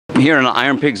here on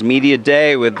Iron Pigs Media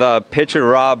Day with pitcher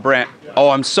Rob Brandt. Oh,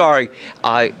 I'm sorry.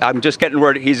 I'm just getting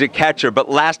word he's a catcher, but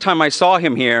last time I saw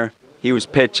him here, he was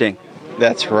pitching.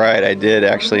 That's right. I did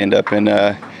actually end up in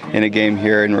a game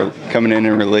here and coming in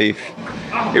relief.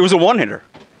 It was a one-hitter.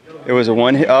 It was a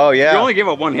one-hit. Oh, yeah. You only gave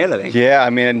up one hit, I think. Yeah, I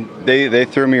mean, they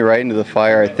threw me right into the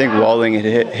fire. I think Walding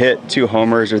had hit 2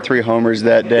 homers or 3 homers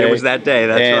that day. It was that day,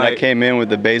 that's and right. And I came in with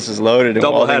the bases loaded, and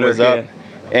Walding was up.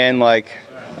 Yeah. And, like,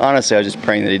 honestly, I was just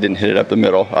praying that he didn't hit it up the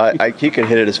middle. He could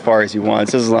hit it as far as he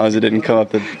wants, as long as it didn't come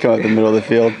up the middle of the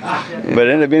field. But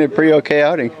it ended up being a pretty okay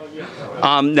outing.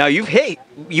 Now you've hit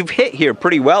here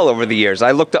pretty well over the years. I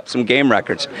looked up some game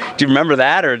records. Do you remember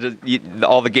that, or did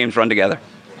all the games run together?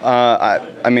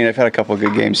 I mean, I've had a couple of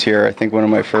good games here. I think one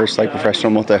of my first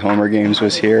professional multi-homer games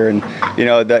was here, and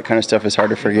that kind of stuff is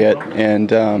hard to forget. And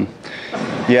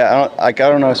yeah, I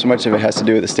don't know so much if it has to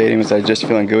do with the stadium as I just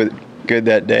feeling good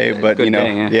that day. But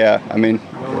yeah, I mean,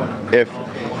 if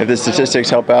the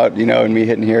statistics help out, and me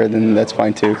hitting here, then that's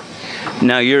fine too.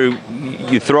 Now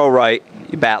you throw right,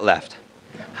 you bat left.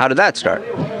 How did that start?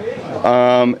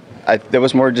 That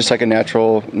was more just like a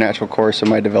natural course of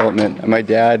my development. My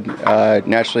dad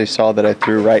naturally saw that I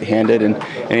threw right-handed, and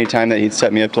anytime that he'd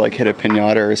set me up to hit a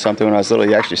pinata or something when I was little,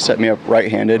 he actually set me up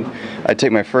right-handed. I'd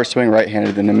take my first swing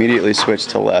right-handed, then immediately switch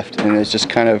to left, and it's just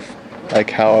kind of like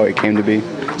how it came to be.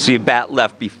 So you bat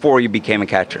left before you became a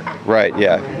catcher? Right,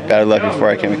 yeah. Batted left before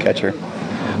I became a catcher.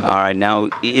 All right, now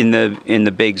in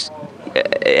the bigs,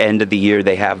 end of the year,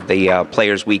 they have the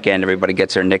Players Weekend. Everybody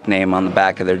gets their nickname on the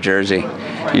back of their jersey.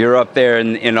 You're up there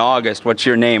in August. What's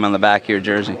your name on the back of your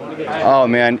jersey? Oh,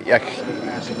 man.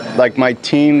 Like my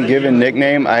team given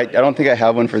nickname, I don't think I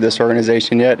have one for this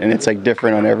organization yet, and it's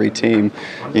different on every team,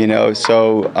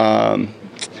 so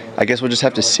I guess we'll just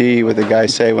have to see what the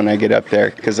guys say when I get up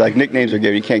there, because nicknames are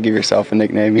given. You can't give yourself a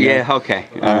nickname. Yeah, okay.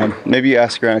 Maybe you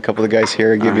ask around a couple of the guys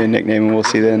here, give you a nickname, and we'll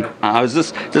see then. I was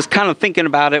just kind of thinking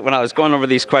about it when I was going over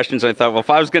these questions. I thought, well, if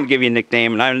I was going to give you a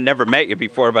nickname, and I've never met you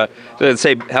before, but I'd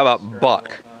say, how about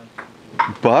Buck?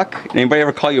 Buck? Anybody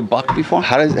ever call you Buck before?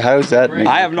 How does that?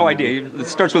 I have no idea. It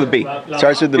starts with a B.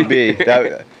 Starts with the B.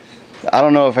 I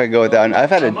don't know if I go with that. And I've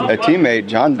had a teammate,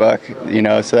 John Buck,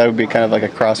 so that would be kind of like a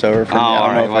crossover for me. All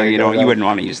right. Well, you wouldn't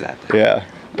want to use that. Yeah,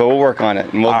 but we'll work on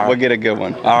it, and we'll get a good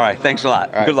one. All right. Thanks a lot.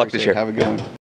 All right, good luck this year. Have a good one.